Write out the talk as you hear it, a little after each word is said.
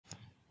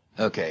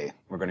Okay,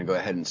 we're going to go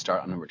ahead and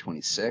start on number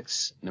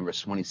 26. Number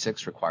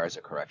 26 requires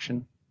a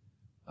correction.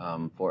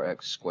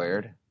 4x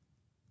squared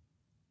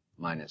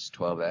minus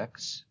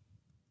 12x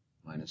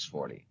minus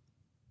 40.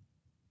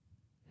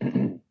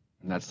 And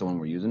that's the one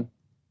we're using.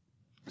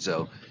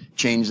 So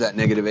change that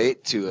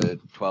 -8 to a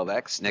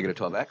 12x, negative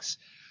 12x.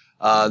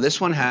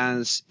 This one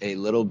has a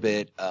little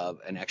bit of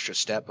an extra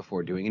step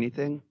before doing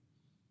anything.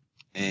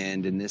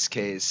 And in this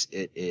case,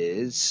 it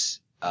is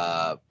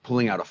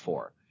pulling out a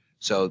 4.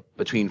 So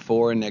between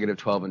 4 and negative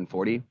 12 and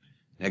 40,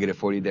 negative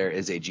 40 there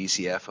is a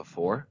GCF of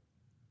 4.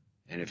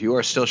 And if you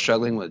are still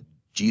struggling with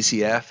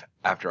GCF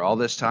after all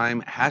this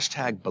time,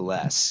 hashtag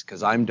bless,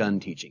 because I'm done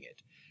teaching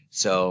it.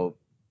 So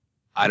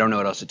I don't know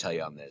what else to tell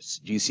you on this.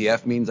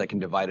 GCF means I can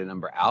divide a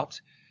number out.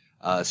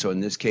 So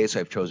in this case,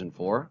 I've chosen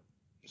 4.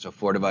 So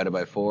 4 divided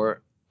by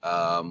 4,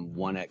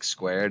 1x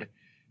squared.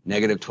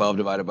 Negative 12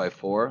 divided by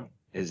 4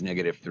 is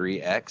negative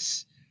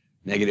 3x.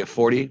 Negative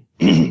 40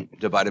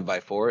 divided by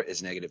 4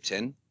 is negative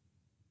 10.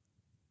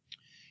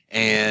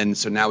 And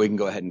so now we can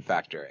go ahead and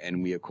factor.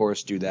 And we, of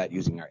course, do that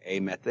using our A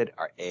method.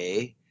 Our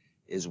A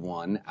is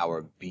 1.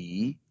 Our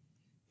B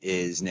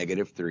is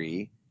negative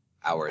 3.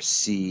 Our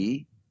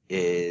C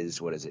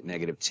is,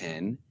 negative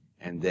 10.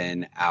 And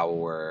then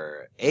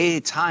our A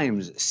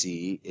times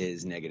C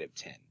is negative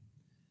 10.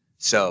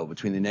 So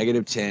between the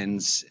negative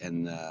 10s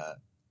and the,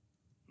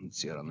 let's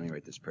see, hold on, let me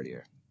write this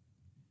prettier.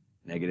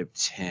 Negative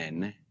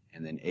 10,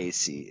 and then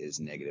AC is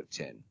negative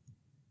 10.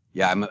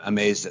 Yeah, I'm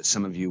amazed that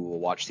some of you will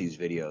watch these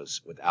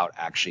videos without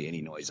actually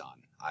any noise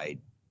on.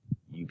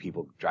 You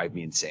people drive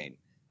me insane.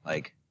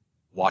 Like,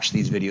 watch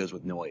these videos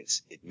with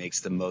noise. It makes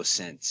the most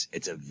sense.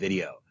 It's a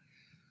video.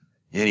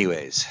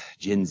 Anyways,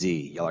 Gen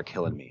Z, y'all are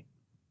killing me.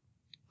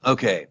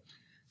 Okay,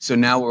 so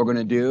now what we're going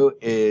to do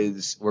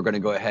is we're going to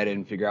go ahead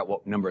and figure out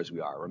what numbers we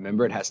are.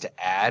 Remember, it has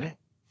to add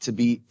to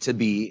B,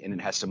 and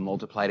it has to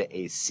multiply to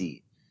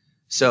AC.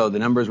 So the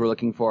numbers we're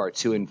looking for are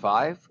 2 and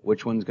 5.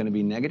 Which one's going to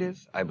be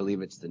negative? I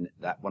believe it's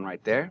that one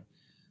right there.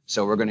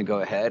 So we're going to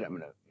go ahead. I'm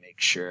going to make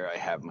sure I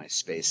have my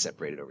space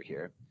separated over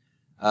here.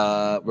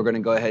 We're going to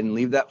go ahead and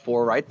leave that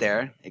 4 right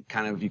there. You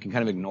can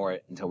kind of ignore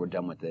it until we're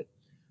done with it.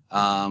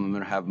 I'm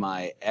going to have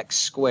my x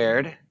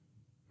squared.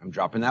 I'm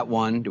dropping that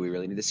 1. Do we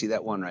really need to see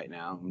that 1 right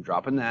now? I'm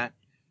dropping that.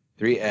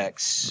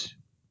 3x.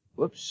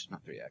 Whoops,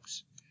 not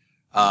 3x.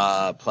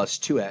 Plus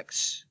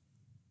 2x.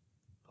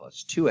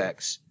 Plus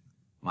 2x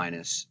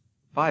minus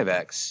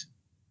 5x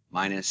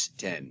minus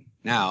 10.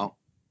 Now,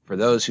 for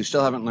those who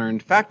still haven't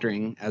learned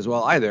factoring as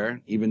well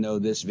either, even though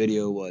this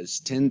video was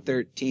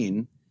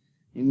 10/13,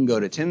 you can go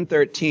to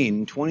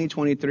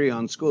 10/13/2023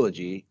 on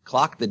Schoology,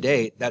 clock the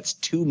date, that's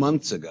 2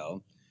 months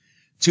ago.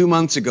 2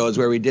 months ago is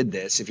where we did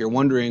this. If you're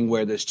wondering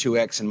where this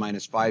 2x and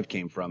minus 5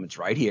 came from, it's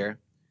right here.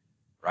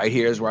 Right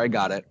here is where I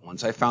got it.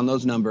 Once I found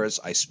those numbers,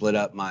 I split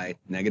up my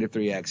negative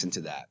 3x into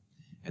that.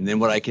 And then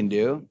what I can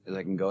do is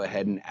I can go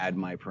ahead and add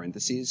my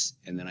parentheses,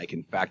 and then I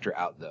can factor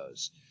out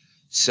those.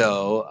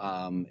 So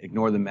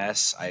ignore the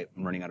mess. I'm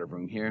running out of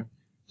room here.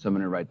 So I'm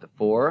going to write the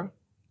 4.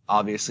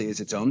 Obviously, is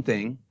its own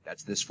thing.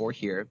 That's this 4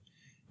 here.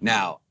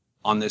 Now,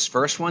 on this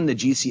first one, the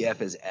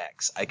GCF is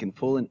x. I can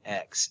pull an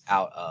x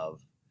out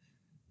of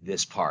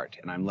this part,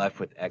 and I'm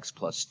left with x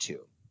plus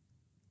 2.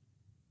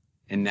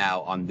 And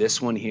now on this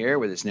one here,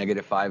 where it's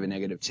negative 5 and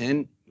negative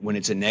 10, when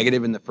it's a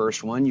negative in the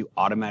first one, you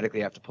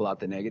automatically have to pull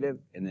out the negative,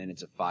 and then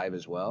it's a 5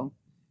 as well,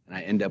 and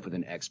I end up with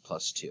an x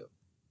plus 2.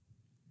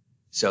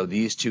 So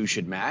these two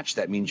should match.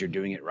 That means you're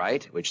doing it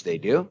right, which they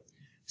do.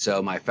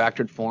 So my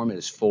factored form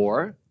is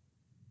 4,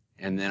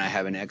 and then I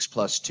have an x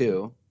plus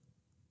 2,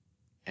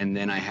 and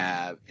then I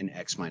have an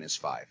x minus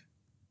 5.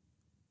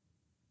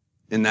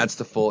 And that's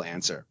the full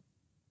answer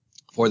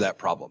for that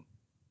problem.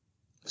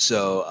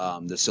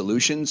 So the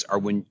solutions are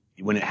when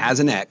it has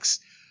an x,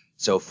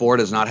 so 4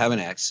 does not have an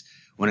x.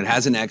 When it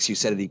has an x, you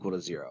set it equal to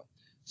 0.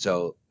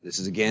 So this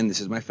is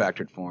my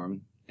factored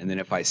form. And then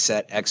if I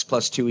set x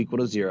plus 2 equal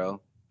to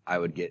 0, I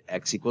would get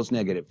x equals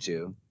negative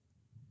 2.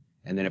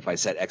 And then if I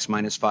set x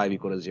minus 5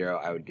 equal to 0,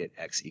 I would get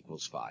x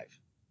equals 5.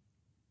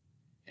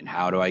 And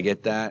how do I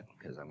get that?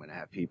 Because I'm going to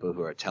have people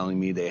who are telling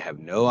me they have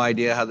no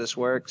idea how this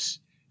works.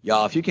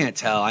 Y'all, if you can't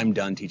tell, I'm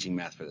done teaching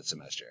math for the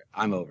semester.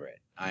 I'm over it.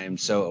 I am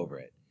so over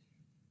it.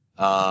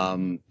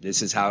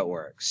 This is how it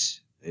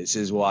works. This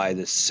is why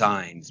the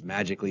signs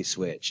magically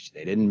switched.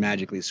 They didn't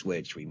magically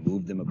switch. We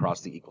moved them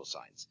across the equal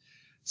signs.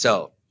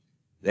 So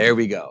there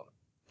we go.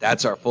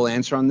 That's our full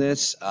answer on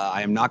this.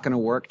 I am not going to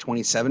work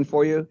 27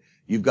 for you.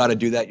 You've got to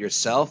do that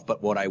yourself.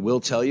 But what I will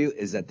tell you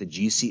is that the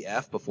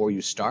GCF before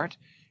you start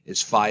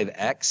is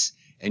 5x,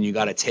 and you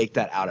got to take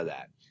that out of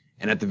that.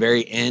 And at the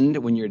very end,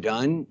 when you're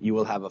done, you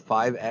will have a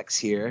 5x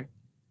here.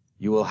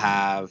 You will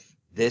have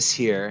this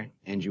here,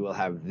 and you will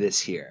have this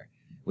here,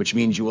 which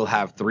means you will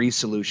have 3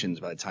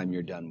 solutions by the time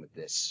you're done with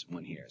this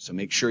one here. So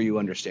make sure you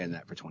understand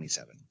that for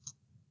 27.